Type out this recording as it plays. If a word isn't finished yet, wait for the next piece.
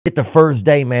Get the first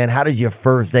day, man. How did your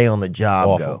first day on the job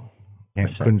Awful. go?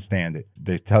 Couldn't stand it.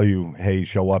 They tell you, hey,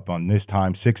 show up on this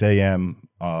time, 6 a.m.,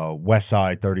 West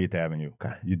Side, 30th Avenue.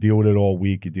 Okay. You deal with it all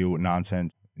week. You deal with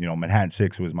nonsense. You know, Manhattan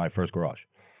 6 was my first garage.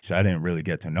 So I didn't really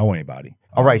get to know anybody.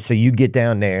 All right, so you get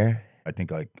down there. I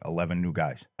think like 11 new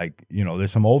guys. Like, you know,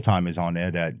 there's some old timers on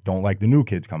there that don't like the new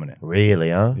kids coming in. Really,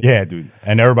 huh? Yeah, dude.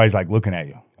 And everybody's like looking at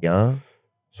you. Yeah.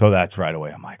 So that's right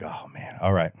away. I'm like, oh, man.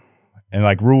 All right. And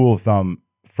like rule of thumb,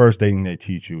 first thing they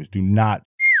teach you is do not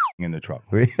in the truck.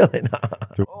 Really?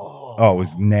 Oh, it was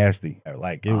nasty.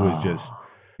 Like, it was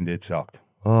just, it sucked.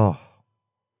 Oh.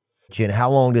 And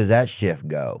how long does that shift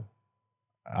go?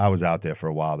 I was out there for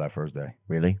a while that first day.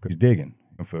 Really? He's digging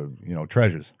for, you know,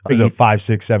 treasures. It was a 5,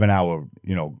 6, 7 hour,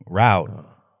 you know, route,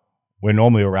 where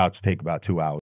normally a routes take about 2 hours.